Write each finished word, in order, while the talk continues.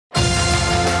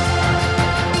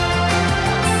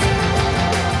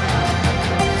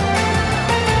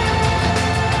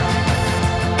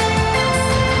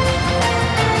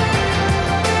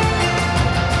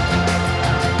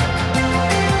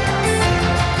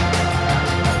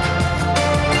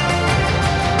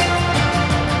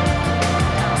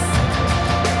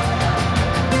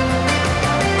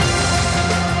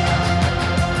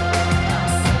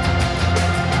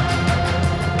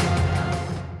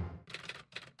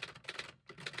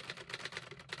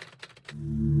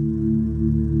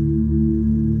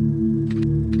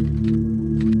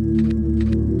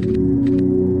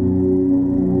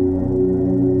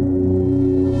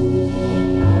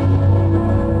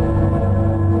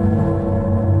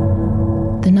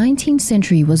19th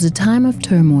century was a time of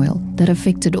turmoil that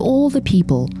affected all the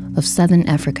people of southern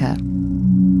Africa.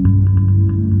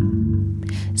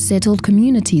 Settled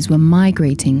communities were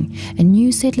migrating and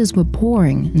new settlers were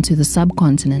pouring into the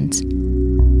subcontinent.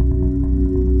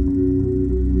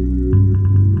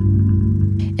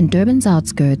 In Durban's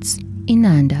outskirts,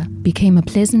 Inanda became a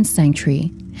pleasant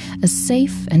sanctuary, a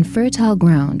safe and fertile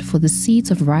ground for the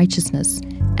seeds of righteousness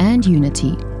and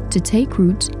unity to take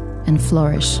root and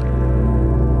flourish.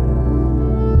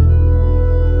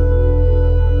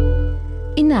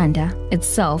 Inanda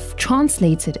itself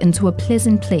translated into a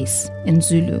pleasant place in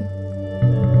Zulu.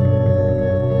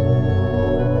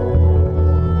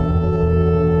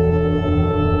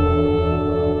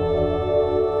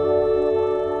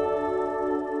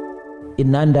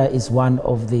 Inanda is one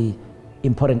of the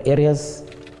important areas,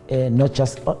 not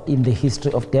just in the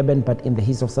history of Durban, but in the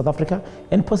history of South Africa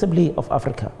and possibly of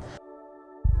Africa.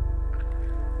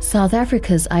 South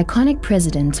Africa's iconic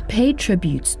president paid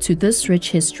tribute to this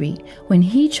rich history when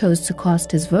he chose to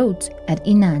cast his vote at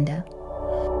Inanda.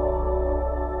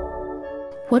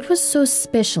 What was so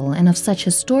special and of such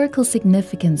historical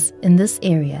significance in this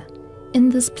area, in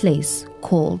this place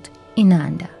called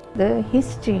Inanda? The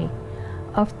history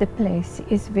of the place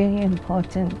is very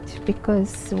important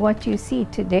because what you see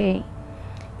today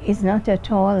is not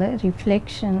at all a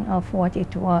reflection of what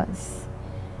it was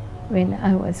when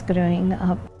I was growing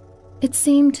up. It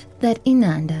seemed that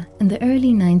Inanda in the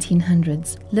early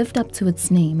 1900s lived up to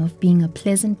its name of being a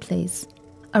pleasant place.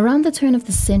 Around the turn of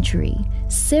the century,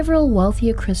 several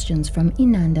wealthier Christians from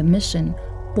Inanda Mission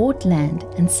bought land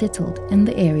and settled in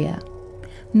the area.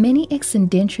 Many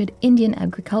ex-indentured Indian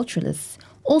agriculturalists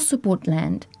also bought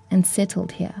land and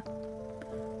settled here.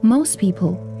 Most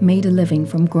people made a living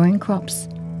from growing crops.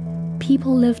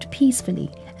 People lived peacefully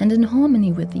and in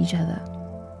harmony with each other.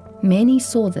 Many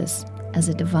saw this as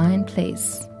a divine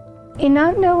place.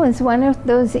 Inanda was one of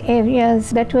those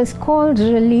areas that was called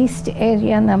released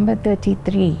area number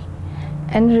 33.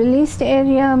 And released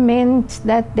area meant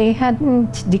that they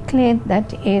hadn't declared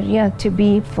that area to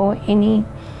be for any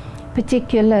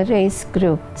particular race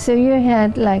group. So you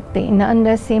had like the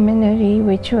Inanda Seminary,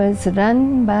 which was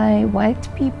run by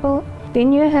white people.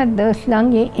 Then you had the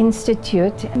Hlange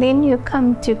Institute. Then you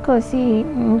come to Kosi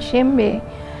Shembe.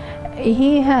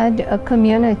 He had a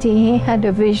community, he had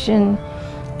a vision,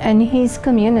 and his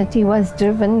community was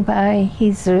driven by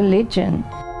his religion.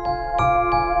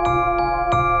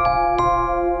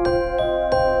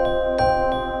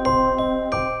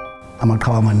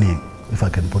 Amakawamaning, if I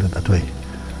can put it that way,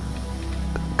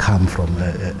 come from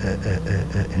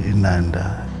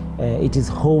Inanda. It is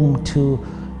home to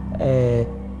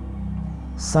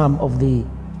some of the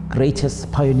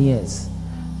greatest pioneers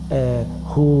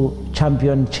who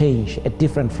championed change at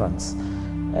different fronts.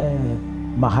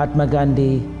 Mahatma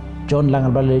Gandhi, John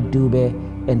Dube,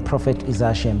 and Prophet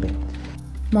Isiah Shembe.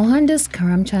 Mohandas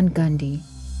Karamchand Gandhi,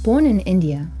 born in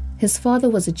India, his father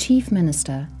was a chief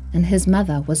minister and his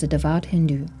mother was a devout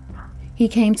Hindu. He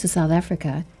came to South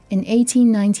Africa in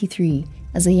 1893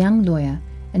 as a young lawyer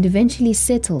and eventually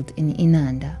settled in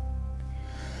Inanda.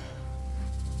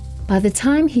 By the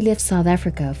time he left South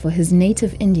Africa for his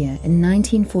native India in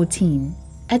 1914,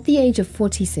 at the age of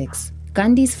 46,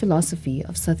 Gandhi's philosophy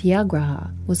of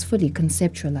satyagraha was fully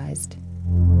conceptualized.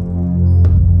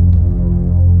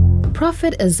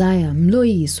 Prophet Isiah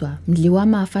Mloyiswa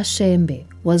Mdliwamafa Shembe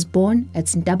was born at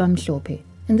Ndabamhlope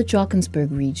in the Drakensberg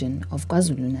region of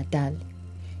KwaZulu Natal.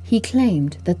 He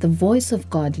claimed that the voice of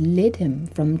God led him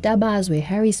from Dabazwe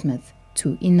Harrismith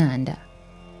to Inanda.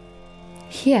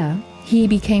 Here, he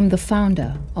became the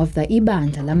founder of the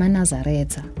Ibandla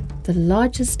Lamanazareta, the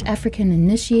largest African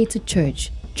initiated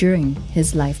church during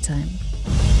his lifetime.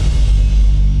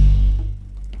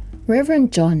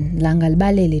 Reverend John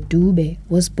Langalbalele Dube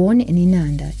was born in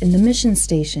Inanda in the mission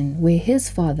station where his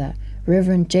father,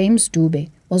 Reverend James Dube,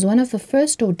 was one of the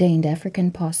first ordained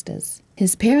African pastors.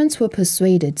 His parents were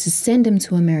persuaded to send him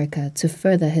to America to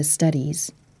further his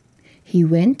studies. He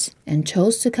went and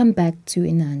chose to come back to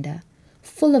Inanda,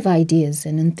 full of ideas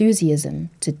and enthusiasm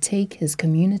to take his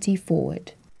community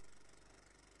forward.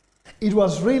 It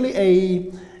was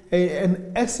really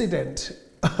an accident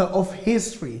of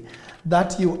history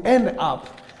that you end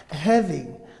up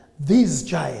having these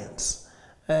giants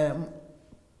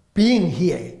being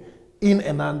here in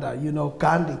Inanda. You know,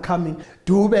 Gandhi coming,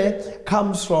 Dube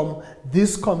comes from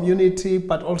this community,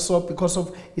 but also because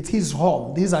of it's his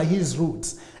home, these are his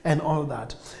roots and all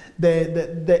that.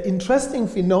 The interesting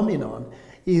phenomenon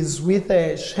is with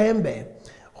Shembe,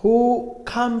 who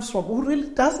really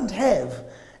doesn't have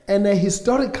any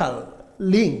historical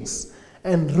links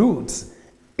and roots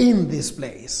in this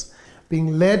place.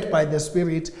 being led by the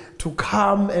Spirit to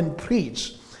come and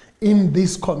preach in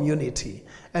this community,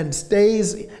 and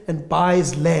stays and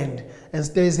buys land and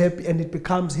stays happy, and it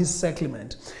becomes his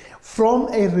settlement. From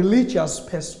a religious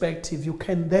perspective, you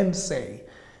can then say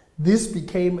this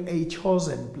became a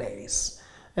chosen place.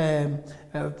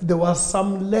 There was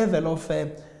some level of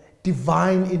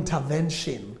divine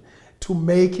intervention to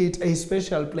make it a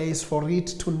special place, for it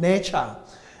to nurture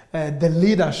the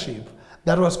leadership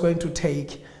that was going to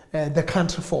take the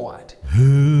country forward.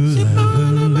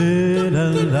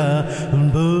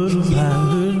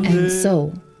 And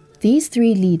so, these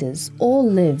three leaders all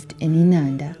lived in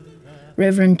Inanda.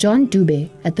 Reverend John Dube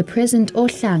at the present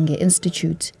Ohlange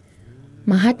Institute,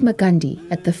 Mahatma Gandhi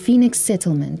at the Phoenix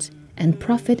Settlement, and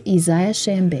Prophet Isiah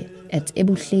Shembe at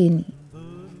Ebuhleni.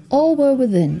 All were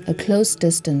within a close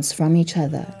distance from each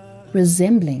other,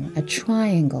 resembling a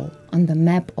triangle on the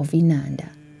map of Inanda,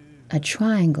 a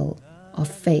triangle of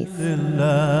faith.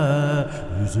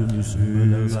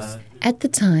 At the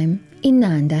time,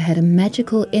 Inanda had a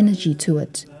magical energy to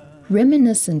it,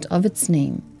 reminiscent of its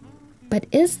name. But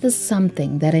is this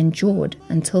something that endured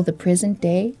until the present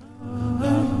day?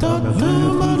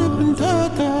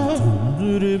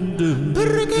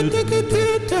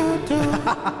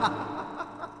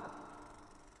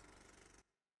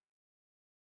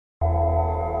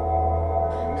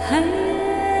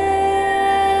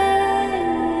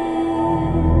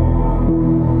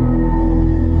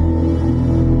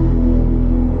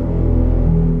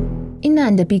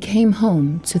 Inanda became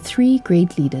home to three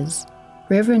great leaders,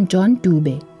 Reverend John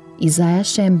Dube, Isiah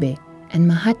Shembe, and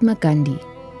Mahatma Gandhi.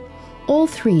 All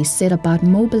three set about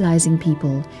mobilizing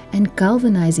people and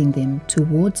galvanizing them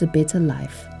towards a better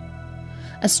life.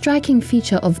 A striking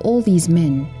feature of all these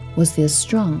men was their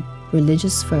strong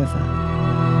religious fervor.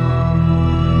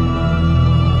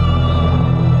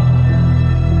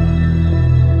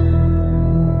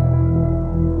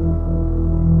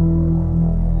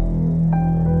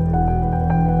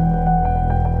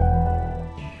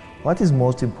 What is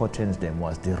most important to them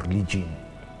was the religion.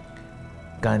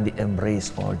 Gandhi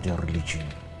embraced all the religion,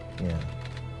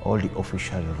 all the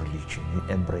official religion,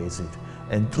 he embraced it.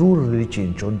 And through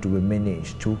religion, John Dube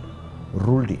managed to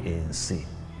rule the ANC,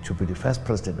 to be the first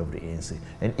president of the ANC.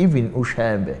 And even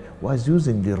Shembe was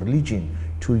using the religion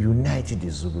to unite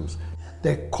the Zulus.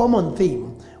 The common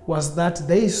theme was that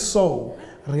they saw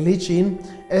religion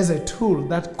as a tool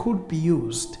that could be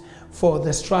used for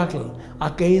the struggle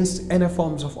against any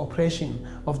forms of oppression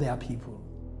of their people.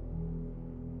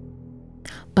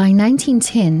 By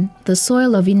 1910, the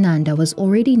soil of Inanda was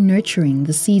already nurturing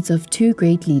the seeds of two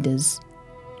great leaders.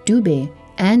 Dube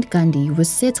and Gandhi were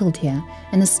settled here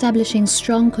and establishing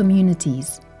strong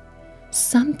communities.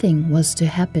 Something was to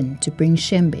happen to bring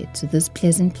Shembe to this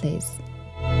pleasant place.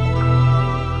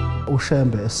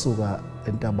 uShembe esuka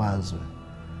eNtabazwe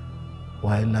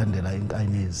wayelandela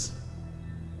inkanyezi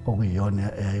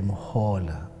okuyiyona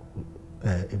eyayimhola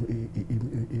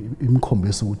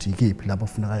imkhombisa ukuthi ikephi lapho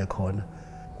afunakala khona.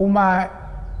 Uma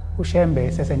uShembe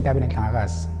esesentabeni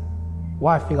enhlangakazi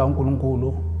wafika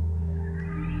uNkulunkulu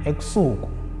ekusuku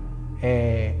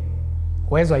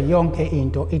wezwa yonke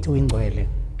into ithi uyingcwele,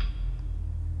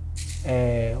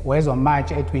 wezwa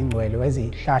amatshe ethi uyingcwele, wezwa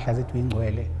izihlahla zithi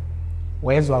uyingcwele,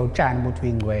 wezwa utshani buthi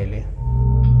uyingcwele.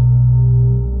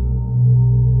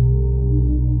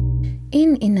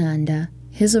 In Inanda,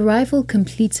 his arrival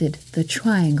completed the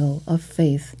triangle of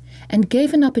faith and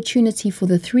gave an opportunity for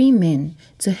the three men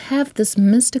to have this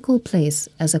mystical place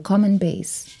as a common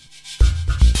base.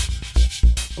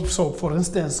 So, for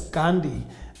instance, Gandhi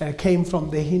came from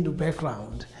the Hindu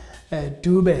background.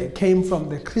 Dube came from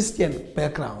the Christian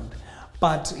background.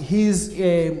 But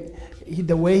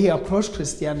the way he approached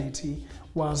Christianity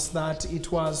was that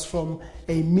it was from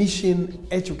a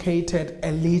mission-educated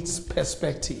elite's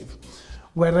perspective.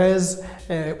 Whereas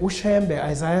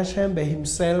Isiah Shembe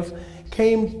himself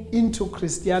came into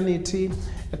Christianity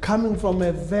coming from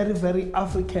a very, very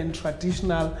African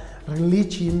traditional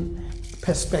religion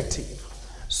perspective.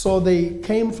 So they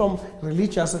came from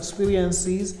religious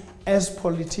experiences as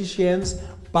politicians,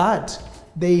 but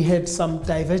they had some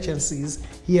divergences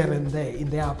here and there in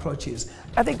their approaches.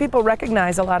 I think people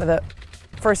recognize a lot of the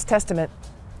First Testament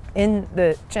in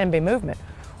the Shembe movement.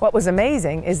 What was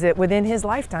amazing is that within his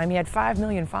lifetime, he had 5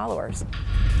 million followers.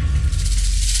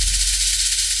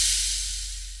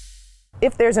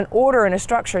 If there's an order and a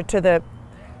structure to the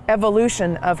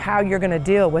evolution of how you're going to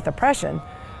deal with oppression,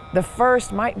 the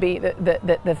first might be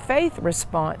the faith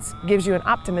response gives you an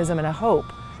optimism and a hope,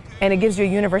 and it gives you a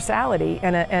universality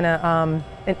and an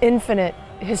infinite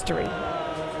history.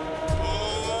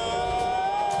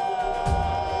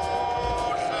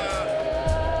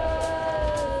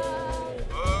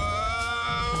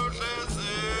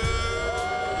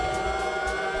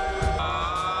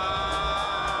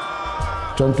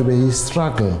 John Dube, he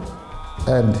struggled,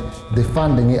 and the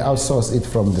funding, he outsourced it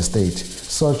from the state.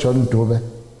 So John Dube,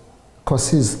 because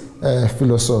his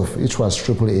philosophy, it was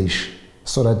Triple H,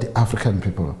 so that the African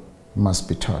people must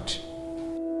be taught.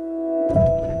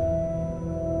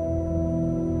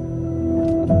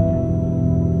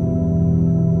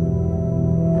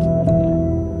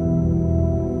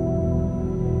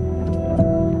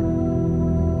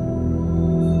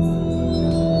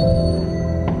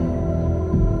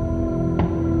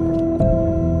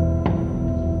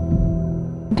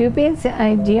 Dube's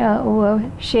idea were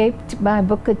shaped by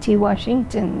Booker T.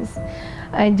 Washington's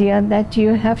idea that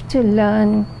you have to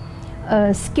learn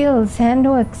skills,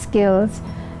 handwork skills,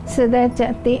 so that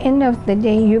at the end of the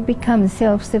day you become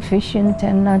self-sufficient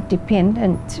and not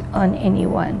dependent on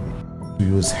anyone.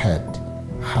 Use head,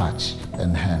 heart,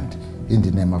 and hand in the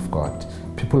name of God.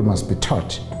 People must be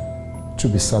taught to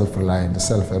be self-reliant,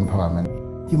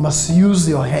 self-empowerment. You must use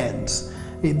your hands.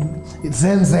 It's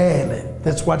zenzele.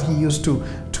 That's what he used to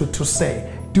say.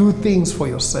 Do things for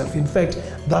yourself. In fact,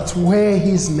 that's where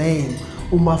his name,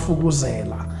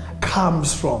 Umafuguzela,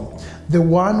 comes from. The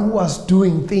one who was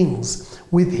doing things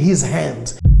with his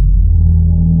hands.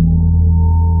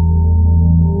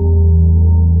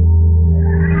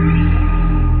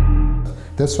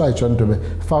 That's why John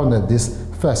Dube founded this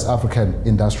first African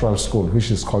industrial school,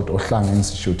 which is called Ohlang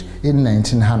Institute, in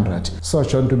 1900. So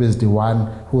John Dube is the one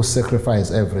who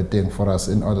sacrificed everything for us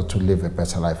in order to live a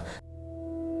better life.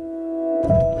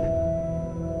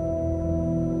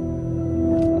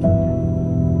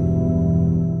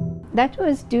 That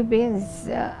was Dube's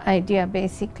idea,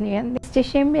 basically, and Mr.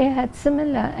 Shembe had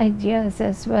similar ideas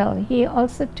as well. He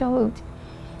also told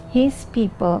his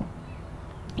people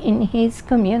in his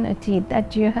community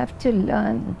that you have to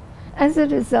learn, as a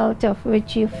result of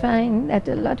which you find that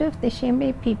a lot of the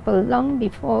Shembe people, long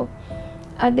before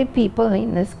other people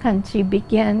in this country,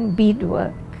 began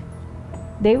beadwork.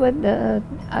 They were the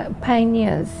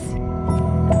pioneers.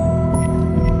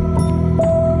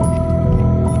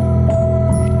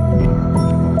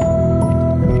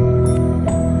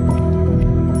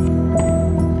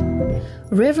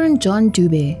 Reverend John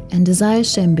Dube and Isiah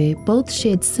Shembe both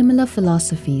shared similar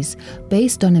philosophies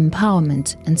based on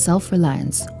empowerment and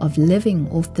self-reliance of living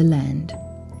off the land.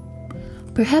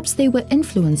 Perhaps they were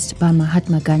influenced by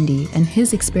Mahatma Gandhi and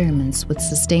his experiments with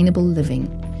sustainable living,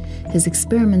 his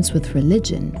experiments with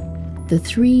religion, the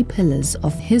three pillars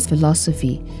of his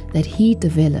philosophy that he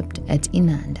developed at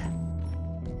Inanda.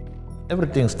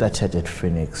 Everything started at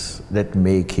Phoenix that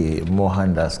make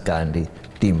Mohandas Gandhi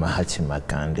the Mahatma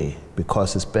Gandhi,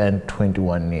 because he spent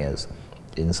 21 years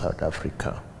in South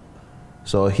Africa.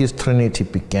 So his trinity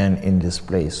began in this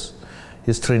place.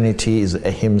 His trinity is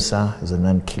ahimsa, is a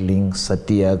non-killing,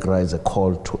 satyagraha is a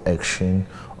call to action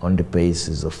on the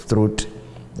basis of truth,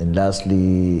 and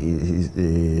lastly,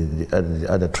 the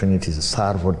other trinity is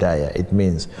sarvodaya. It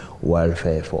means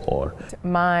welfare for all.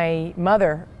 My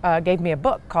mother gave me a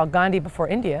book called Gandhi Before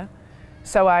India,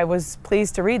 so I was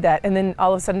pleased to read that, and then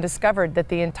all of a sudden discovered that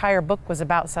the entire book was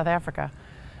about South Africa.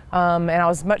 And I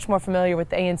was much more familiar with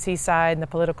the ANC side and the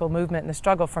political movement and the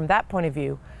struggle from that point of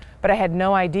view. But I had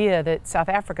no idea that South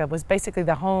Africa was basically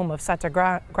the home of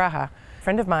satyagraha. A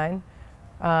friend of mine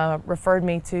referred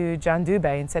me to John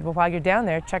Dube and said, well, while you're down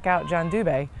there, check out John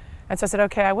Dube. And so I said,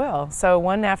 okay, I will. So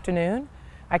one afternoon,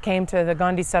 I came to the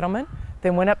Gandhi settlement,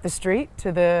 then went up the street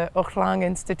to the Ohlang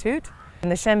Institute. And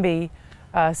the Shembe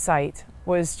site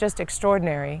was just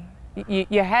extraordinary.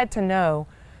 You had to know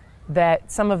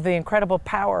that some of the incredible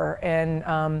power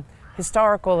and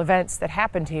historical events that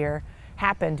happened here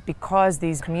happened because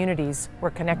these communities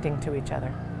were connecting to each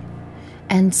other.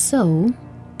 And so,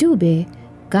 Dube,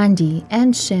 Gandhi,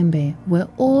 and Shembe were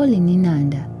all in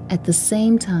Inanda at the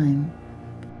same time.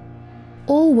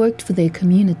 All worked for their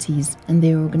communities and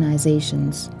their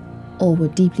organizations. All were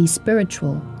deeply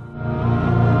spiritual.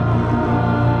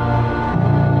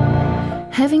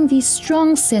 Having these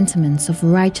strong sentiments of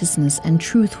righteousness and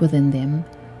truth within them,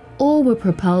 all were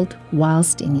propelled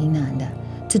whilst in Inanda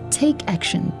to take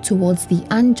action towards the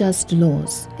unjust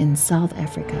laws in South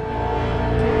Africa.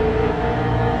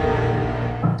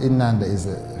 Inanda is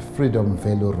a freedom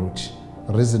value route,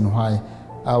 reason why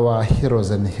our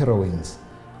heroes and heroines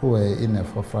who were in the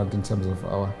forefront in terms of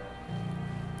our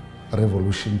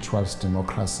revolution towards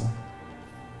democracy,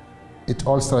 it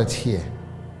all started here.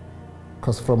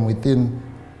 Because from within,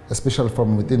 especially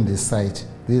from within this site,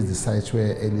 this is the site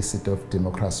where early seed of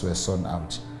democracy were sown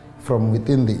out. From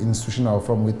within the institution or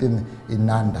from within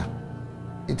Inanda,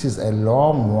 it is a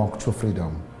long walk to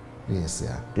freedom. Yes,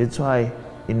 yeah. That's why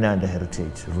Inanda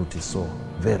heritage route is so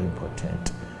very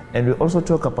important. And we also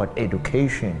talk about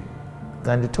education.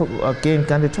 Gandhi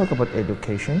talk about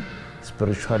education,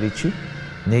 spirituality,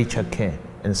 nature care,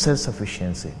 and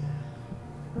self-sufficiency.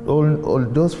 All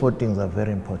those 4 things are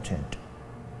very important.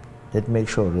 That make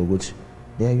sure that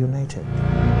they are united.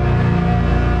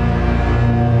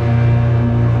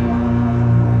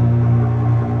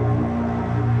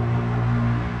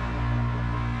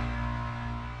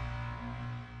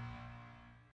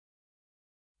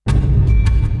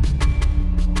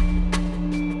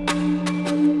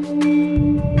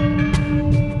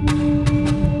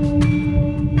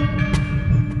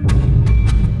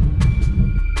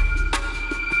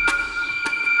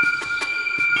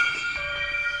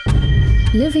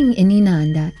 Living in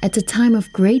Inanda at a time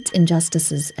of great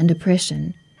injustices and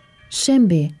oppression,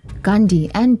 Shembe,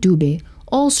 Gandhi and Dube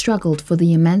all struggled for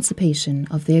the emancipation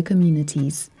of their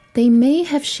communities. They may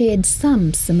have shared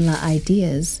some similar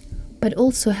ideas, but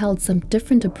also held some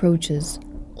different approaches,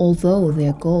 although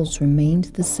their goals remained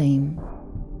the same.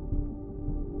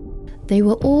 They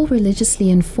were all religiously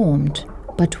informed,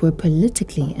 but were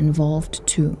politically involved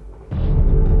too.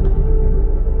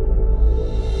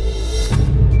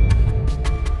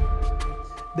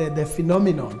 The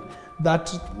phenomenon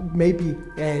that maybe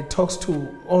talks to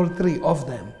all 3 of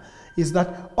them is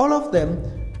that all of them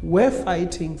were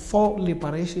fighting for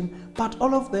liberation, but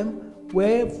all of them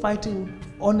were fighting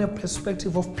on a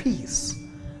perspective of peace.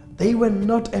 They were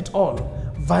not at all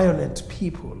violent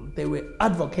people. They were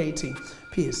advocating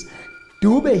peace.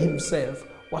 Dube himself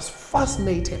was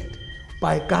fascinated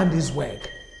by Gandhi's work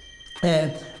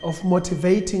of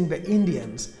motivating the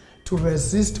Indians to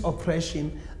resist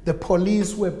oppression. The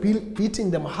police were beating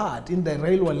them hard in the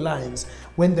railway lines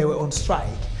when they were on strike,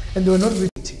 and they were not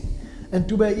retreating. And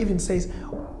Dube even says,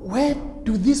 where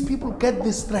do these people get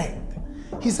this strength?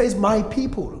 He says, my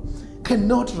people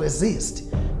cannot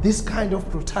resist this kind of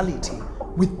brutality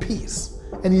with peace.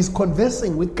 And he's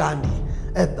conversing with Gandhi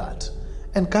at that.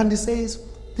 And Gandhi says,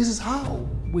 this is how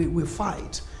we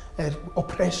fight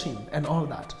oppression and all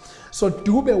that. So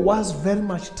Dube was very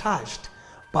much touched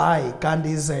by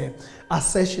Gandhi's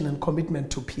assertion and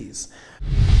commitment to peace.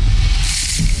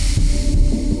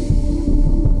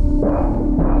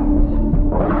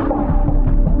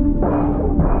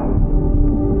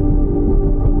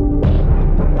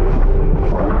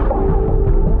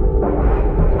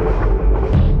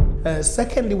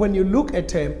 Secondly, when you look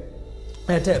at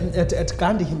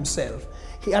Gandhi himself,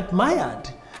 he admired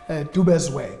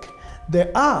Dube's work.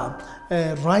 There are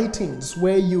writings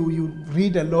where you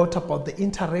read a lot about the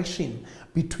interaction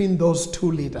between those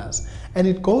 2 leaders. And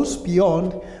it goes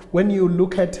beyond when you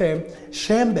look at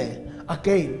Shembe,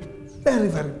 again, very,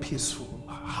 very peaceful,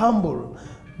 humble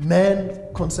man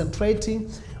concentrating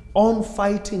on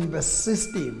fighting the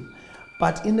system,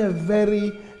 but in a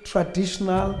very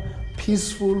traditional,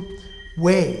 peaceful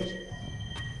way.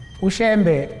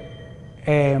 uShembe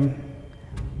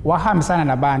wahambisana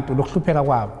nabantu lokuhlupheka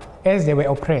kwabo as they were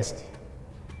oppressed.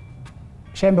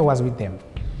 Shembe was with them.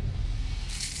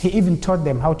 He even taught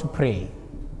them how to pray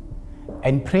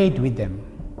and prayed with them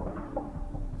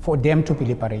for them to be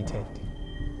liberated.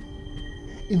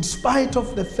 In spite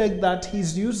of the fact that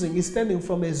he's standing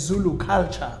from a Zulu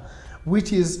culture,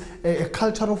 which is a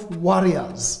culture of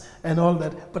warriors and all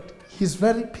that, but he's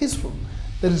very peaceful.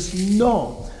 There is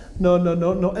no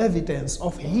evidence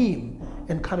of him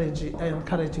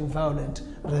encouraging violent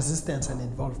resistance and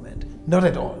involvement. Not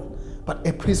at all, but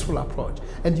a peaceful approach.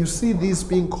 And you see this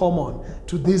being common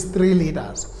to these 3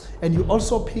 leaders. And you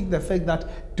also pick the fact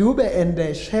that Dube and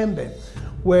Shembe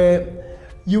were,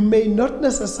 you may not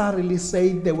necessarily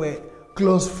say they were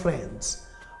close friends,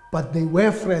 but they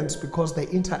were friends because they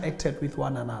interacted with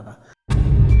one another.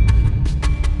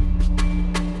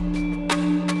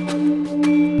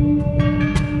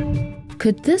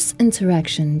 Could this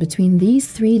interaction between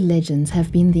these 3 legends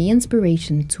have been the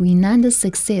inspiration to Inanda's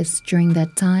success during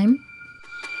that time?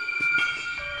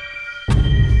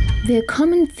 Their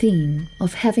common theme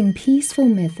of having peaceful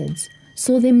methods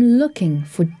saw them looking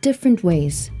for different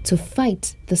ways to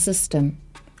fight the system.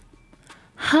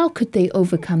 How could they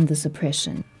overcome this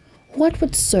oppression? What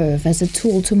would serve as a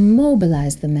tool to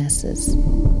mobilize the masses?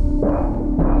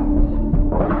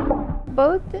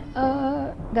 Both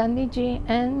Gandhiji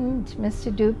and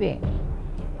Mr. Dube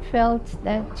felt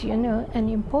that, an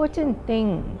important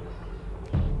thing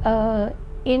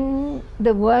in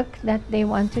the work that they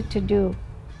wanted to do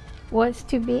was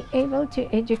to be able to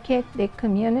educate their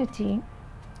community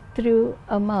through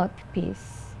a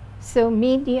mouthpiece. So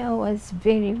media was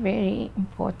very, very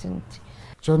important.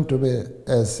 John Dube,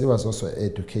 as he was also an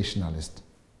educationalist,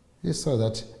 he saw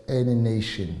that any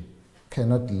nation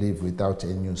cannot live without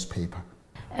a newspaper.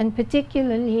 And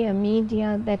particularly a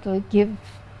media that will give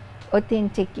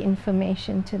authentic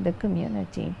information to the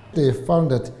community. They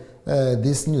founded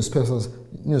these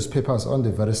newspapers on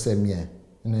the very same year,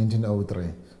 in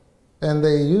 1903. And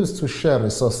they used to share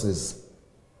resources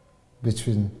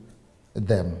between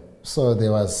them. So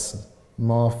there was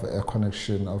more of a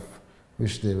connection of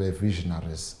which they were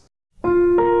visionaries.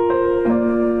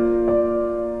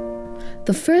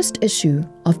 The first issue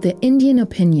of the Indian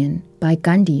Opinion by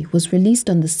Gandhi was released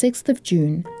on the 6th of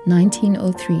June,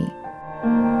 1903.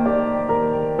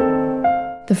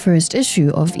 The first issue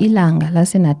of Ilanga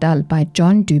Lase Natal by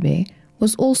John Dube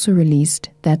was also released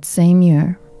that same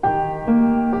year.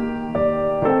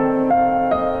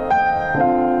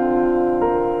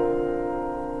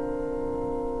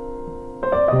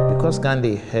 Because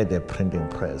Gandhi had a printing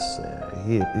press,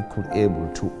 he could able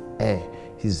to air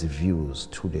his views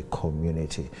to the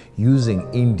community using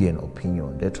Indian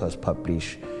Opinion that was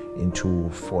published into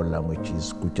 4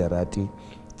 languages: Gujarati,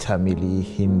 Tamil,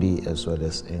 Hindi, as well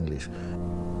as English.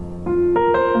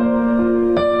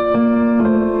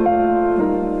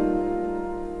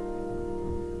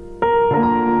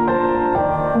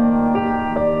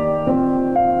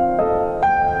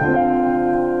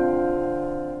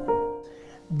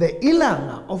 The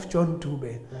Ilanga of John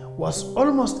Dube was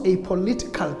almost a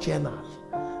political journal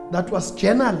that was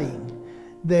journaling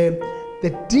the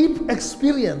deep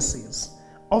experiences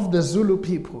of the Zulu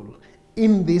people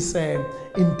in this in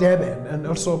Durban, and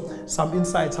also some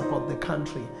insights about the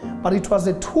country. But it was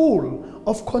a tool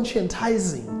of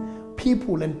conscientizing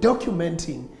people and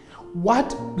documenting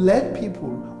what black people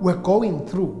were going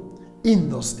through in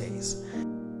those days.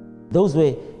 Those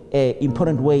were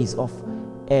important ways of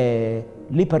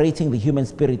liberating the human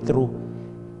spirit through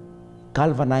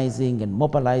galvanizing and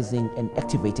mobilizing and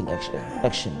activating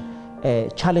action,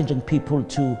 challenging people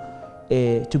to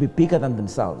be bigger than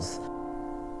themselves.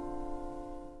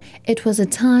 It was a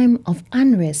time of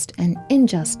unrest and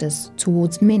injustice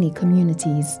towards many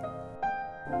communities.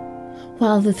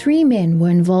 While the 3 men were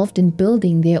involved in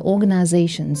building their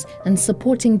organizations and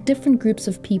supporting different groups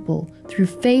of people through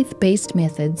faith-based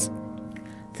methods,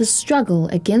 the struggle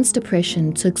against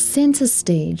oppression took center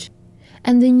stage,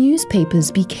 and the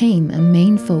newspapers became a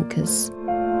main focus.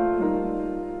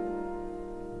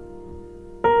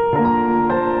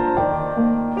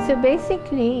 So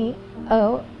basically,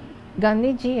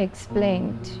 Gandhiji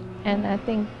explained, and I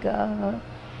think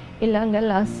Ilanga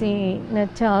Lase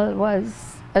Natal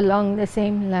was along the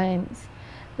same lines,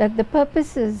 that the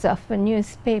purposes of a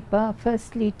newspaper are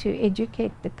firstly to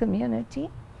educate the community,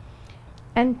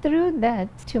 and through that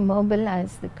to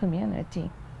mobilize the community.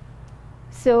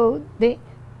 So the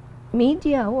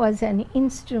media was an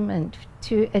instrument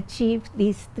to achieve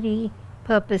these 3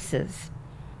 purposes.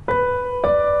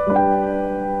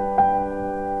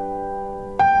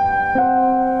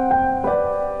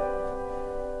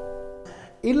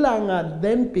 Ilanga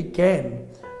then began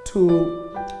to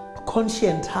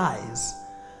conscientize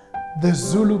the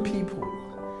Zulu people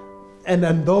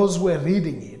and those who were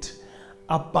reading it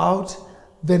about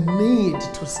the need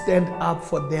to stand up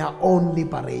for their own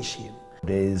liberation.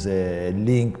 There is a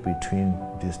link between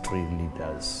these 3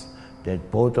 leaders,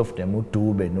 that both of them,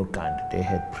 Dube and Gandhi, they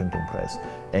had printing press,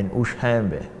 and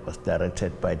Shembe was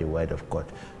directed by the word of God,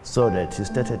 so that he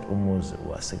started umuzi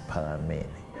wasephakameni.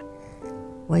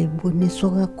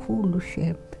 Wayiboniswa kakhulu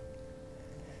Shembe.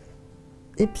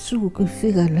 Ebusuku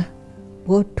ifika la,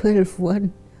 ngo 1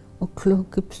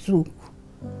 o'clock ebusuku,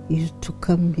 he used to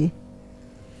come here.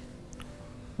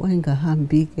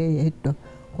 Wayengahambi ke yedwa,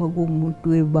 kwakumuntu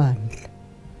webandla.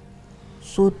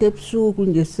 So ebusuku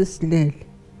nje sisilele,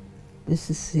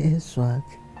 bese siyezwa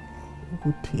ke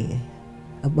ukuthi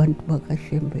abantu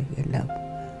bakaShembe ke lapho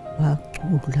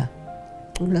bacula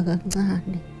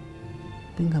kancane,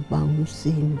 bengabanga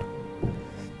usindo,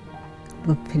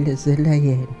 baphelezela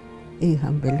yena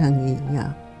ehambela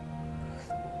ngenyawo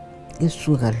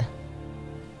esuka la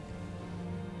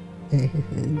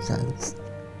enzansi.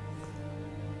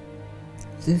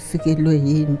 Sifikelwe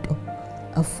yinto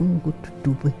afuna ukuthi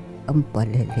Dube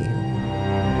ambhalele yona.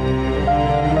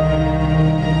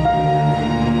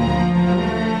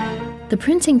 The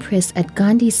printing press at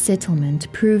Gandhi's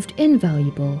settlement proved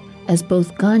invaluable, as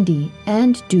both Gandhi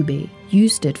and Dube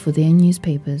used it for their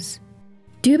newspapers.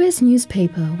 Dube's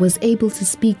newspaper was able to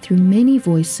speak through many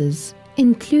voices,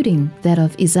 including that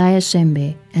of Isiah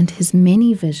Shembe and his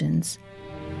many visions.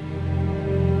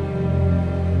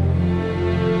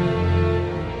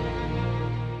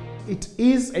 It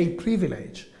is a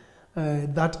privilege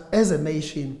that as a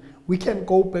nation we can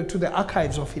go back to the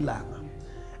archives of Ilanga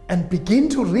and begin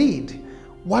to read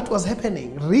what was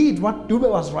happening, read what Dube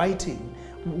was writing,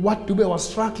 what Dube was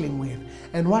struggling with,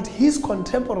 and what his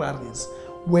contemporaries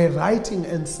were writing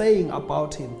and saying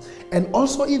about him. And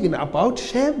also even about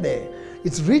Shembe.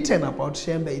 It's written about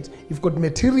Shembe. You've got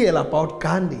material about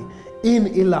Gandhi in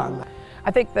Inanda.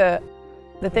 I think the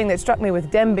thing that struck me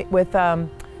with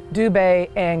Dube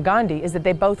and Gandhi is that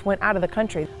they both went out of the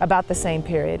country about the same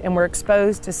period and were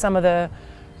exposed to some of the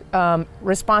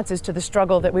responses to the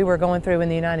struggle that we were going through in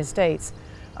the United States.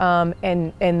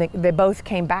 And they both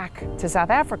came back to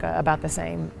South Africa about the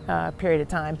same period of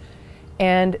time.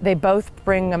 And they both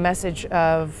bring a message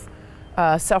of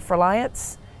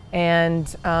self-reliance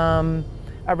and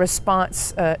a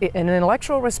response, an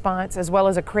intellectual response as well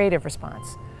as a creative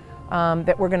response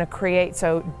that we're going to create.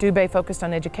 So Dube focused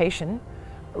on education,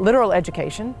 literal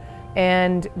education,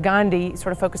 and Gandhi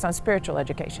sort of focused on spiritual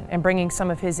education and bringing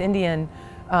some of his Indian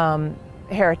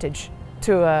heritage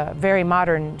to a very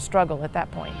modern struggle at that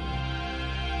point.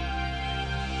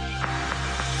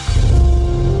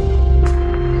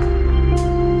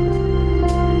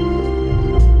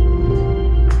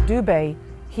 Dube,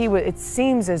 it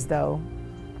seems as though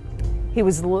he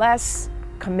was less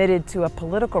committed to a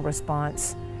political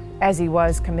response as he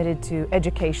was committed to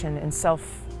education and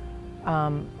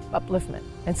self-upliftment.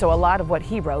 And so a lot of what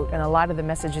he wrote and a lot of the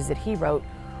messages that he wrote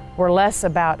were less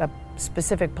about a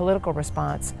specific political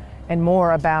response and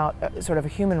more about sort of a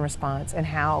human response and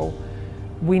how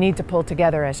we need to pull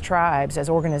together as tribes, as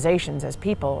organizations, as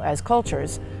people, as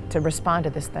cultures to respond to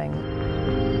this thing.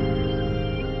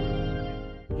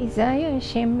 Isiah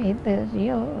Shembe, the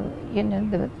real,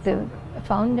 the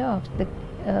founder of the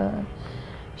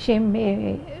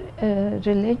Shembe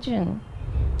religion,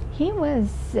 he was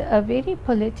very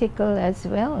political as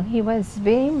well. He was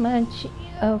very much,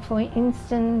 for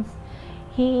instance,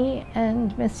 he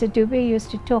and Mr. Dube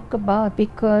used to talk about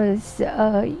because,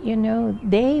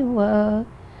 they were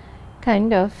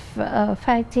kind of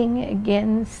fighting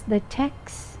against the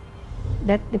tax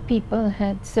that the people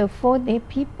had, so for their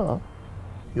people.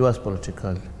 He was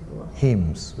political.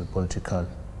 Hymns were political.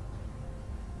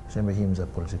 Shembe hymns are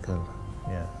political,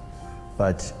 yeah.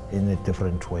 But in a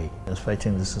different way. He was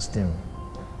fighting the system,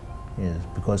 yes,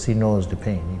 because he knows the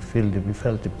pain. He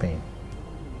felt the pain.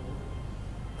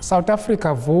 South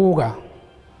Africa vuka,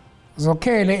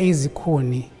 zokhele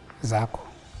izikhuni zakho.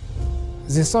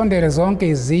 Zisondele zonke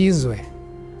izizwe,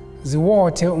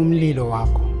 ziwothe umlilo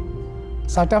wakho.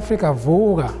 South Africa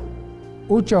vuka,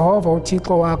 uJehova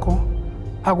uThixo wakho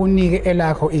akunike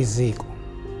elakho iziko.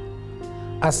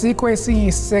 Asikho esinye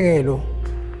isisekelo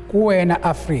kuwena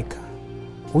Afrika,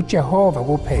 uJehova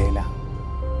kuphela,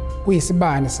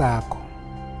 kuyisibani sakho.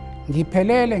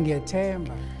 Ngiphelele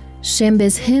ngiyethemba.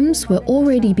 Shembe's hymns were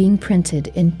already being printed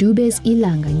in Dube's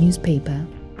Ilanga newspaper.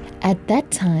 At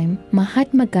that time,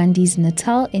 Mahatma Gandhi's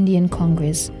Natal Indian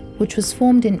Congress, which was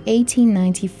formed in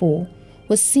 1894,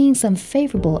 was seeing some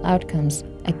favorable outcomes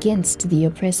against the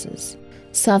oppressors.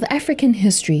 South African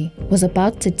history was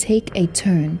about to take a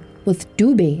turn with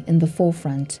Dube in the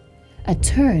forefront, a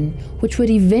turn which would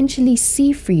eventually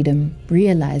see freedom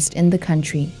realized in the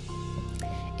country.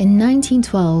 In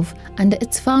 1912, under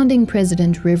its founding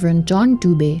president, Reverend John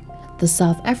Dube, the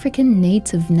South African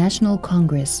Native National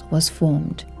Congress was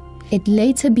formed. It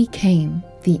later became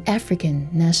the African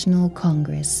National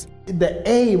Congress. The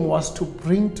aim was to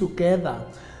bring together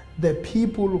the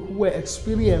people who were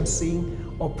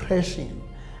experiencing oppression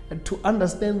and to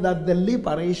understand that the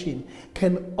liberation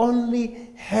can only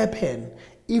happen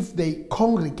if they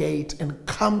congregate and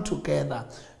come together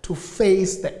to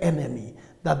face the enemy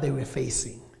that they were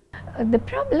facing. The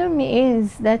problem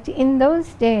is that in those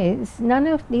days, none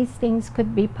of these things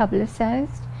could be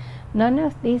publicized, none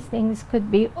of these things could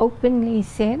be openly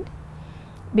said,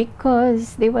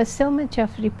 because there was so much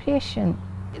of repression.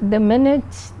 The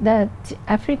minute that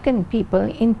African people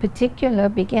in particular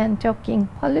began talking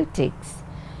politics,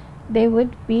 there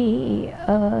would be,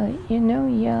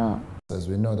 As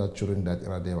we know that during that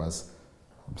era there was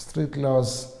strict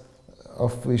laws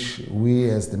of which we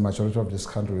as the majority of this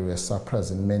country were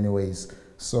suppressed in many ways.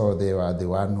 So there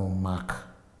were no mark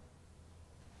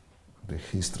the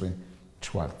history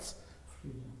towards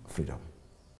freedom.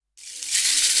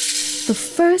 The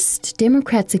first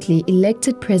democratically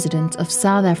elected president of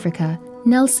South Africa,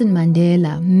 Nelson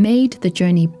Mandela, made the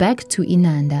journey back to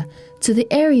Inanda, to the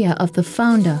area of the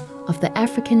founder of the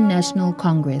African National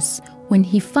Congress, when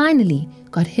he finally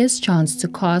got his chance to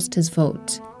cast his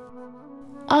vote.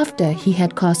 After he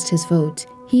had cast his vote,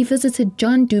 he visited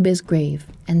John Dube's grave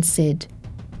and said,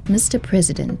 "Mr.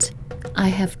 President, I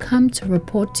have come to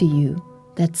report to you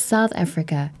that South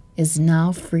Africa is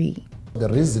now free." The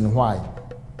reason why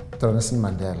Nelson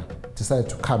Mandela decided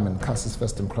to come and cast his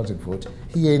first democratic vote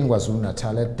here in KwaZulu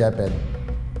Natal, at Dube,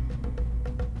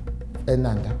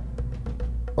 Inanda,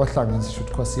 Ohlang Institute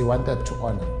because he wanted to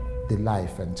honor the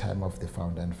life and time of the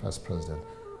founder and first president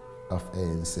of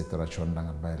ANC, John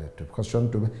Dube. Because John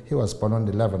Dube, he was born on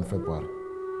the 11th February,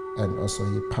 and also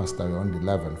he passed away on the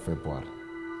 11th February.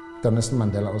 Nelson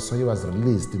Mandela also, he was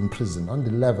released in prison on the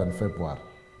 11th February,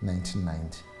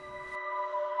 1990.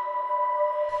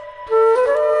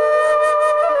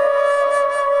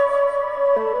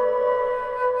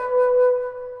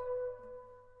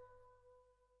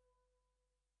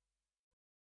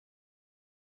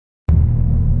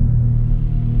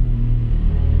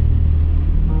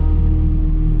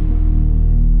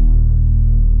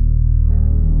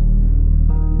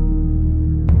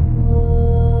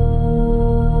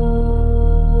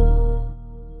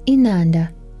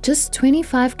 Inanda, just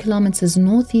 25 kilometers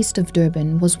northeast of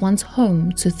Durban, was once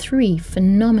home to three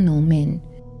phenomenal men: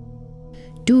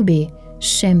 Dube,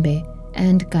 Shembe,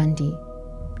 and Gandhi.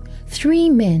 Three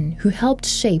men who helped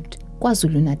shape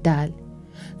KwaZulu Natal.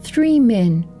 Three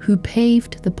men who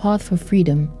paved the path for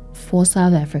freedom for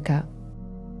South Africa.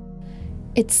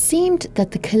 It seemed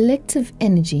that the collective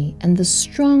energy and the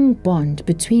strong bond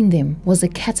between them was a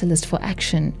catalyst for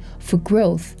action, for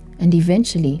growth, and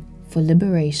eventually for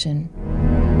liberation.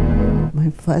 My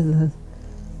father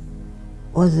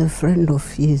was a friend of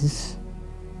his.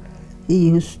 He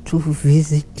used to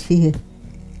visit here,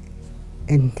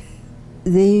 and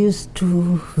they used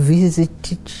to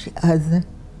visit each other.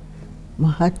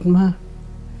 Mahatma,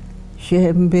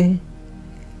 Shembe,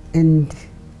 and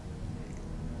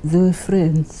they were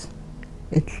friends,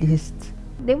 at least.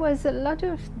 There was a lot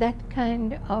of that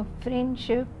kind of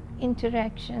friendship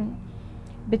interaction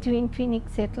between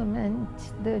Phoenix settlement,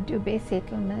 the Dube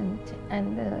settlement,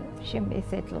 and the Shembe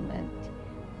settlement.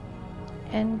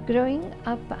 And growing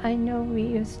up, I know we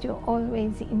used to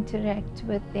always interact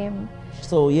with them.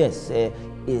 So yes,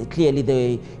 clearly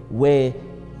they were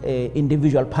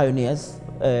individual pioneers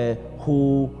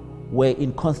who were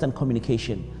in constant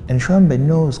communication. And Shembe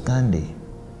knows Gandhi,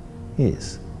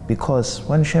 yes, because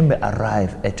when Shembe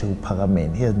arrived at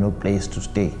Upagamen, he had no place to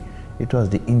stay. It was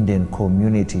the Indian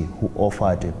community who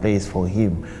offered a place for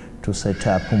him to set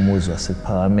up Umuzwa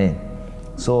Separamen.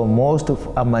 So most of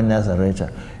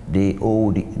Amanazareta, they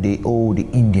owe the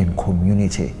Indian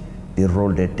community the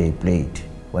role that they played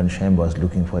when Shembe was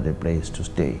looking for the place to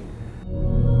stay.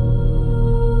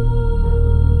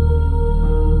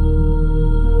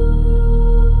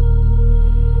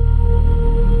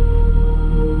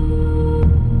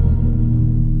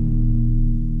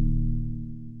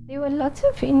 Lots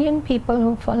of Indian people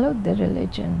who followed the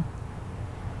religion.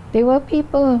 There were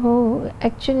people who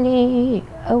actually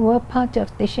were part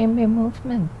of the Shembe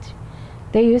movement.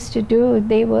 They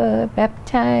were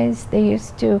baptized, they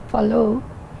used to follow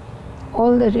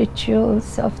all the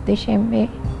rituals of the Shembe.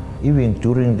 Even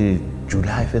during the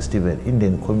July festival,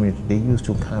 Indian community, they used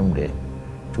to come there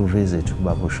to visit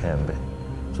Babu Shembe.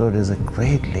 So there's a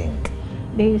great link.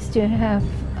 They used to have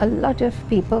a lot of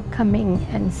people coming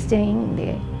and staying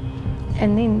there.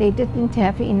 And then they didn't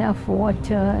have enough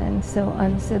water and so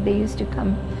on, so they used to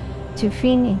come to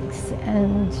Phoenix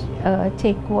and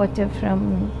take water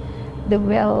from the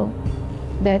well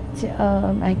that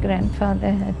my grandfather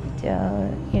had,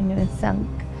 sunk.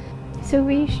 So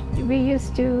we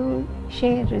used to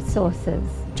share resources.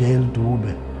 Jail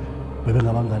Dube,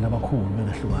 bebengabangani abakhulu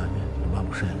bengahlukane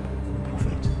noBaba Shembe,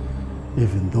 prophet.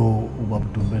 Even though uBaba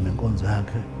Dube nenkonzo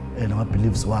yakhe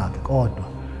nama-beliefs wakhe, kodwa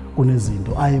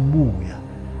kunezinto ayebuya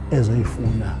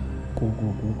ezoyifuna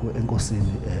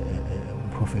enkosini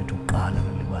umprofeti uqala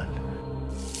lelibandla.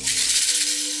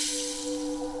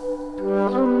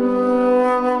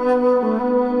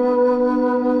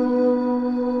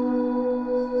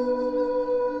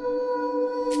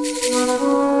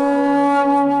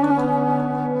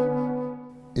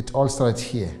 It all started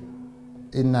here.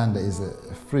 Inanda is a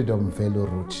freedom value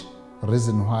route,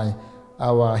 reason why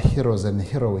our heroes and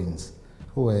heroines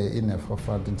who were in the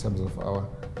forefront in terms of our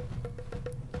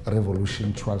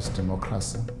revolution towards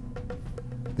democracy.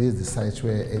 This is the site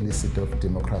where early seeds of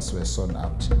democracy were sown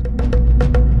out.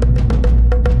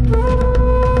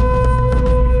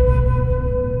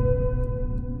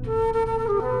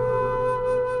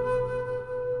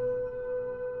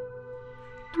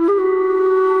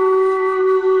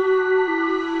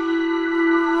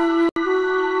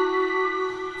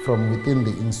 From within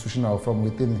the institution or from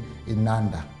within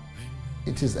Inanda,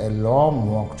 it is a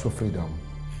long walk to freedom.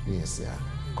 Yes, yeah.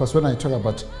 Because when I talk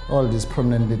about all these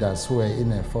prominent leaders who were in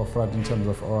the forefront in terms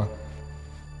of our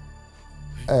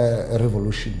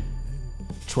revolution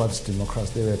towards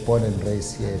democracy, they were born and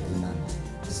raised here at Inanda.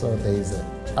 So there is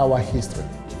our history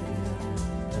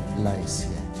lies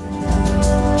here.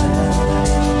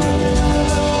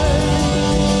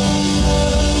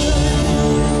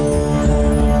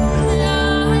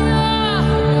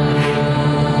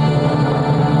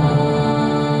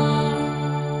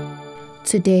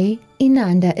 Today,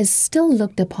 Inanda is still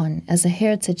looked upon as a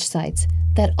heritage site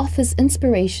that offers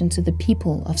inspiration to the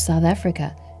people of South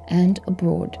Africa and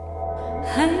abroad.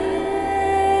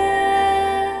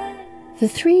 The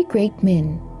three great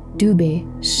men, Dube,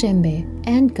 Shembe,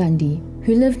 and Gandhi,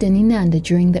 who lived in Inanda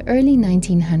during the early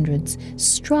 1900s,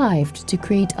 strived to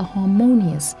create a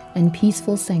harmonious and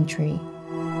peaceful sanctuary.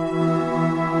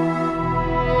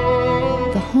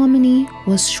 The harmony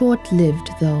was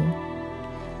short-lived, though.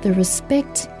 The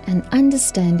respect and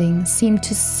understanding seemed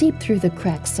to seep through the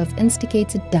cracks of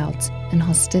instigated doubt and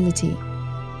hostility.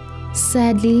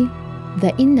 Sadly,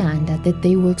 the Inanda that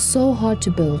they worked so hard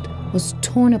to build was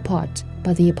torn apart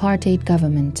by the apartheid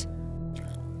government.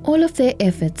 All of their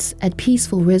efforts at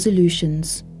peaceful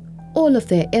resolutions, all of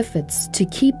their efforts to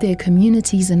keep their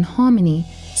communities in harmony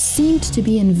seemed to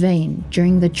be in vain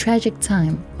during the tragic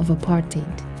time of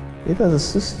apartheid. It was a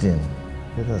system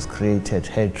that has created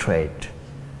hatred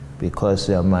because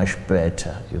you are much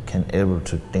better, you can able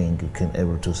to think, you can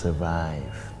able to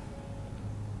survive.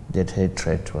 That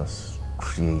hatred was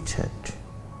created.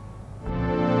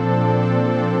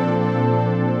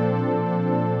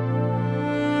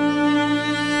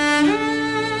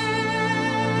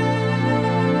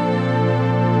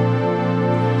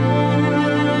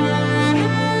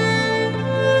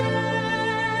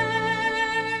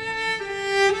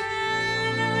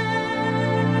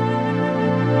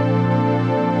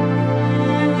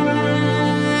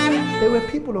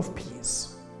 Of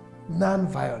peace,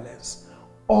 non-violence,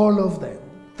 all of them.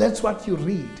 That's what you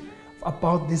read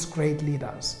about these great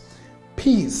leaders.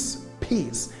 Peace,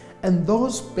 peace, and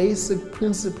those basic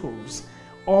principles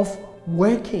of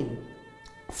working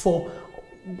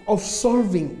of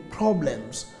solving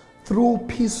problems through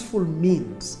peaceful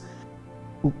means.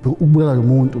 Ukubeka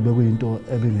umuntu bekuyinto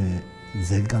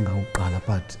ebengenzeki kangakuqala,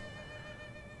 but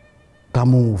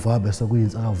kamuva bese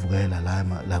kuyinsakavukela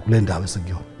la kule ndawo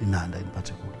esikuyona Inanda in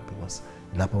particular, because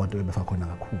lapha abantu bebefa khona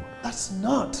kakhulu. That's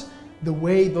not the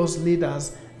way those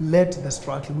leaders led the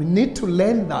struggle. We need to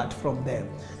learn that from them.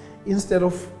 Instead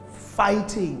of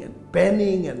fighting and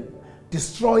burning and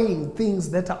destroying things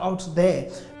that are out there.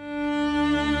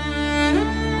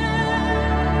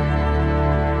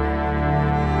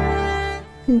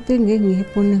 Into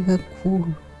engiyibona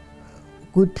kakhulu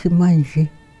ukuthi manje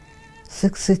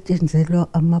sekusetshenzelwa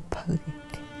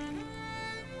amaphakethe.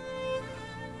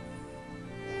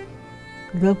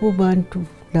 Labo bantu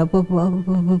labo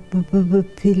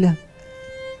baphila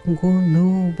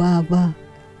ngonobaba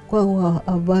kwawa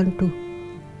abantu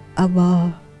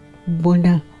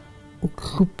ababona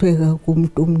ukuhlupheka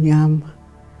kumuntu omnyama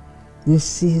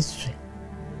nesizwe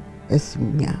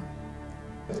esimnyama.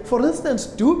 For instance,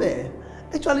 Dube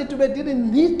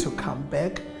didn't need to come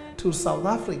back to South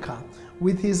Africa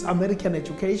with his American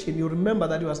education. You remember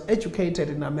that he was educated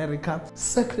in America.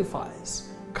 Sacrifice,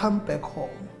 come back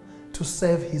home to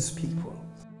serve his people.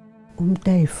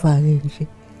 Umntayifake nje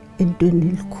entweni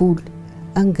elikhulu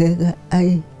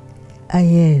angeke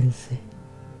ayenze.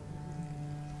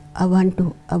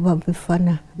 Abantu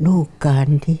ababefana no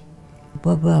Gandhi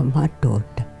baba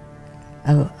amadoda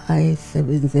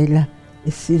ayesebenzela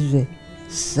isizwe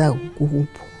sakubo.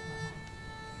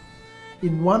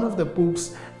 In one of the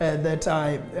books that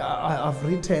I've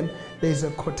written, there's a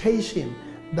quotation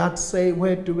that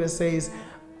where Dube says,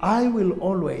 "I will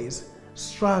always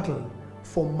struggle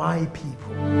for my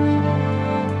people."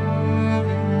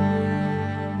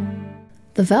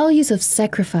 The values of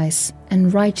sacrifice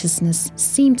and righteousness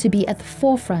seem to be at the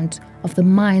forefront of the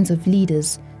minds of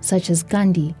leaders such as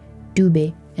Gandhi,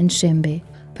 Dube, and Shembe.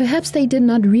 Perhaps they did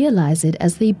not realize it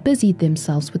as they busied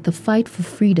themselves with the fight for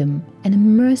freedom and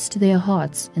immersed their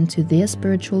hearts into their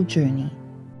spiritual journey.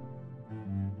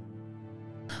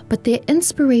 But their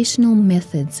inspirational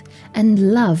methods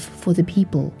and love for the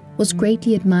people was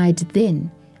greatly admired then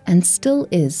and still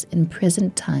is in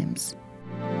present times.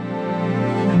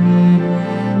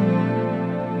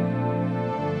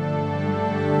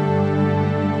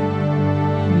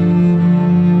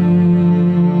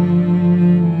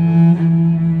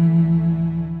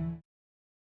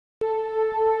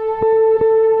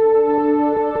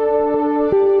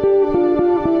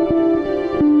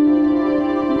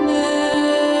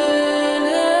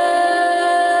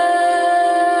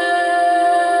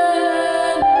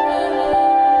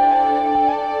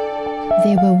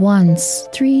 There were once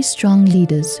three strong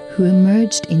leaders who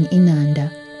emerged in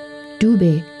Inanda: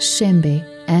 Dube, Shembe,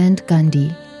 and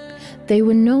Gandhi. They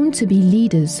were known to be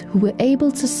leaders who were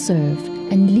able to serve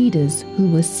and leaders who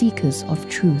were seekers of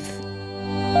truth.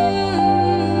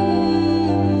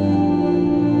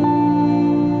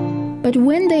 But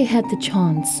when they had the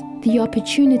chance, the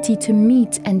opportunity to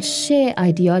meet and share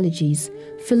ideologies,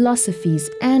 philosophies,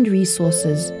 and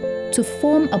resources, to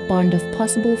form a bond of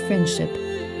possible friendship,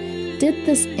 did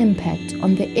this impact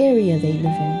on the area they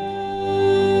live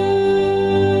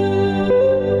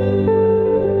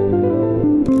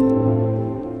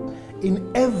in?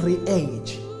 In every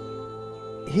age,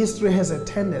 history has a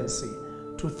tendency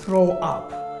to throw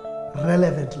up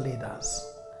relevant leaders.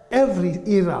 Every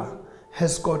era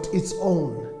has got its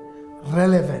own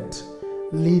relevant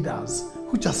leaders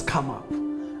who just come up,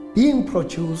 being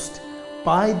produced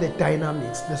by the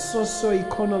dynamics, the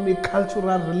socio-economic,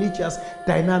 cultural, religious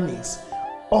dynamics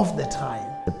of the time.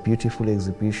 A beautiful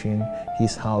exhibition.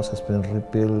 His house has been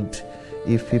rebuilt.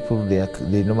 If people,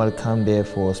 they normally come there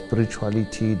for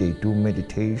spirituality, they do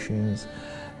meditations,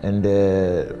 and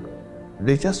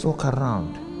they just walk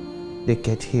around. They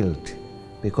get healed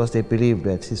because they believe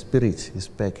that his spirit is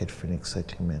back at Phoenix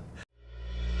Settlement.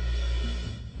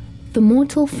 The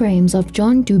mortal frames of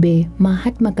John Dube,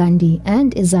 Mahatma Gandhi,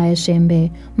 and Isiah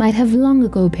Shembe might have long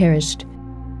ago perished.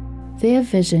 Their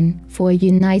vision for a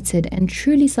united and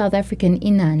truly South African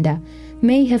Inanda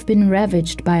may have been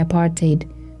ravaged by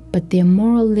apartheid, but their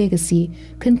moral legacy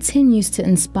continues to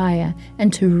inspire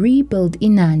and to rebuild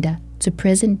Inanda to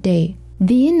present day.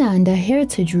 The Inanda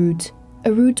heritage route,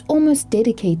 a route almost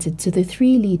dedicated to the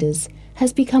three leaders,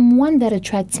 has become one that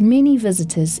attracts many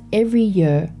visitors every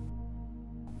year.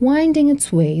 Winding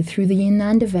its way through the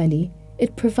Inanda Valley,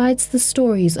 it provides the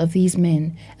stories of these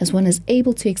men as one is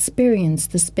able to experience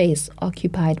the space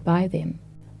occupied by them.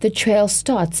 The trail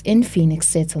starts in Phoenix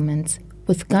Settlement,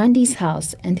 with Gandhi's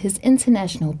house and his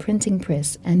international printing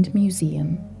press and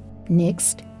museum.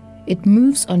 Next, it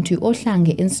moves on to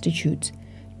Ohlange Institute,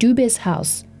 Dube's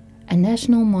house, a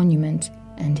national monument,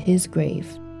 and his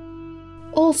grave.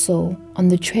 Also on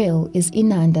the trail is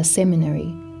Inanda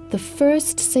Seminary, the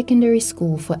first secondary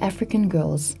school for African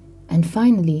girls, and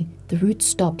finally the route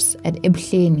stops at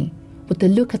Ebuhleni with a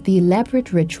look at the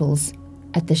elaborate rituals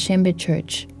at the Shembe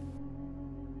church.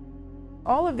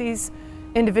 All of these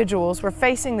individuals were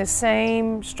facing the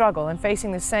same struggle and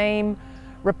facing the same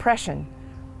repression,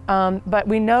 but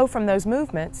we know from those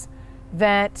movements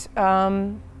that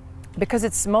because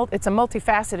it's a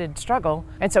multifaceted struggle,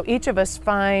 and so each of us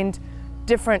find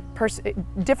different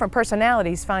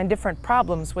personalities find different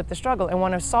problems with the struggle and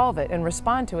want to solve it and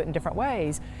respond to it in different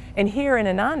ways. And here in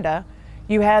Inanda,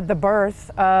 you had the birth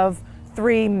of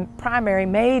three primary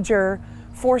major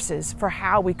forces for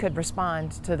how we could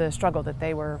respond to the struggle that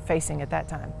they were facing at that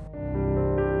time.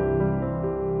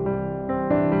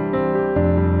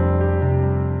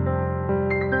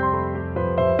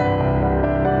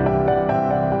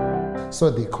 So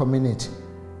the community,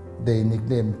 they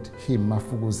nicknamed him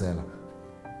Mafuguzela,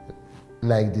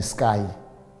 like the sky.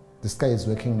 The sky is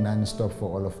working non-stop for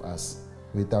all of us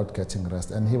without getting rest,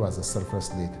 and he was a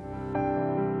selfless leader.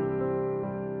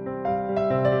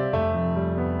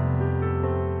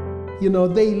 You know,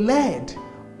 they led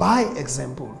by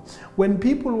example. When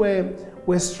people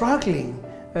were struggling,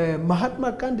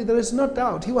 Mahatma Gandhi, there is no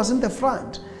doubt, he was in the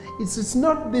front. It's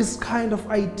not this kind of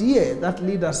idea that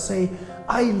leaders say,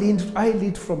 I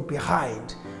lead from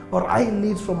behind, or I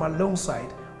lead from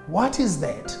alongside. What is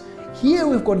that? Here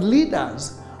we've got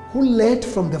leaders who led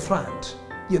from the front.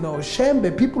 You know,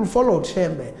 Shembe, people followed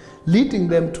Shembe, leading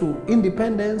them to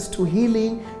independence, to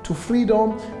healing, to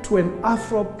freedom, to an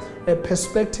Afro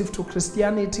perspective, to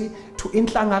Christianity, to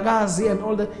Intlangagazi and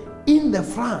all that, in the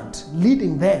front,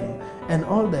 leading them and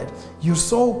all that. You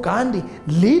saw Gandhi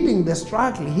leading the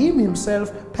struggle, him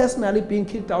himself personally being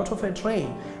kicked out of a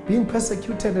train, being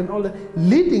persecuted and all that,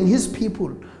 leading his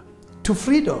people to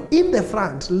freedom, in the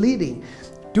front, leading.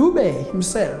 Dube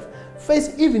himself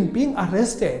faced even being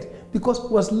arrested because he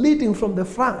was leading from the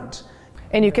front.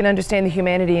 And you can understand the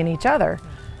humanity in each other.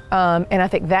 And I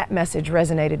think that message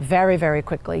resonated very, very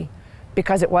quickly,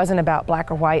 because it wasn't about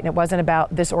black or white, and it wasn't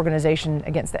about this organization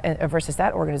against versus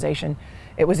that organization.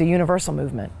 It was a universal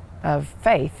movement of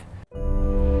faith.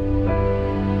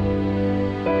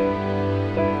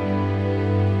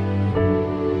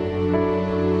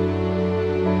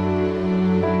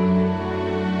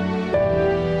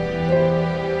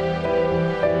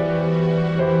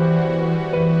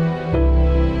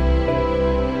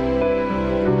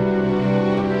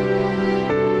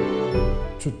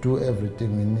 To do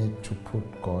everything, we need to put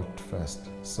God first.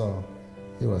 So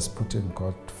he was putting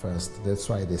God first. That's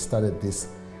why they started this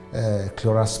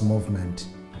glorious movement.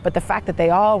 But the fact that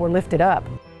they all were lifted up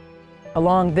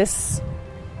along this,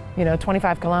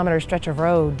 25-kilometer stretch of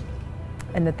road,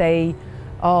 and that they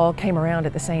all came around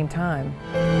at the same time.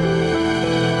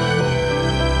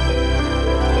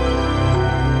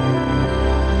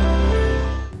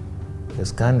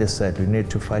 As Gandhi said, we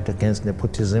need to fight against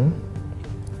nepotism,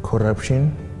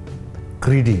 corruption,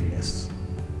 greediness.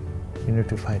 We need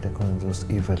to fight against those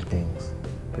evil things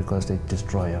because they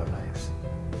destroy our lives.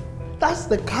 That's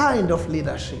the kind of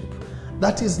leadership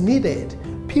that is needed.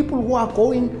 People who are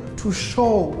going to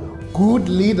show good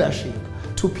leadership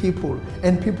to people,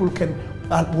 and people can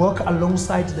work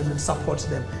alongside them and support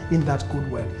them in that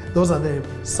good work. Those are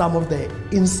some of the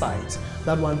insights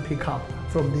that one pick up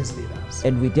from these leaders.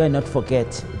 And we dare not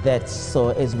forget that, so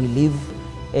as we live,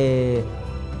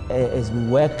 as we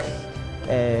work,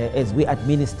 as we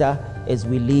administer, as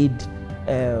we lead,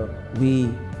 we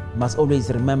must always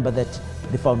remember that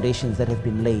the foundations that have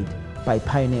been laid by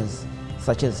pioneers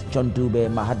such as John Dube,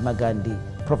 Mahatma Gandhi,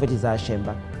 Prophet Isiah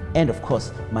Shembe, and of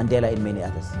course Mandela and many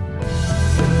others.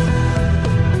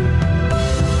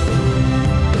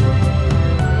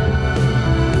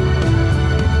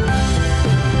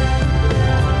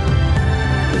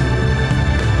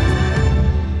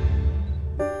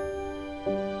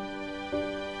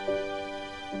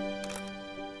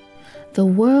 The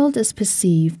world is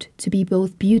perceived to be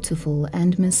both beautiful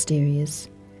and mysterious.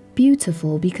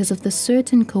 Beautiful because of the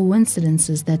certain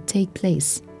coincidences that take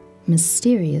place.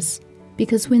 Mysterious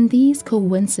because when these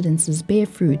coincidences bear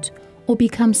fruit or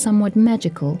become somewhat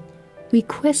magical, we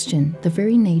question the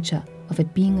very nature of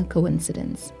it being a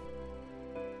coincidence.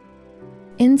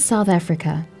 In South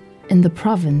Africa, in the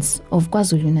province of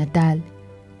KwaZulu Natal,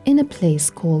 in a place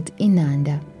called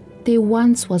Inanda, there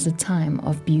once was a time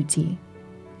of beauty.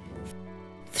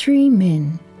 3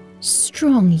 men,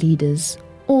 strong leaders,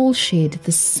 all shared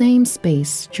the same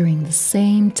space during the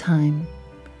same time.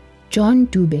 John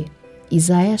Dube,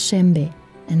 Isiah Shembe,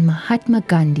 and Mahatma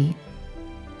Gandhi.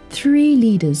 3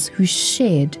 leaders who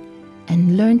shared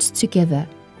and learned together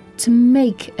to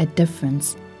make a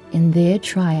difference in their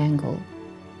triangle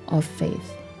of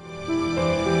faith.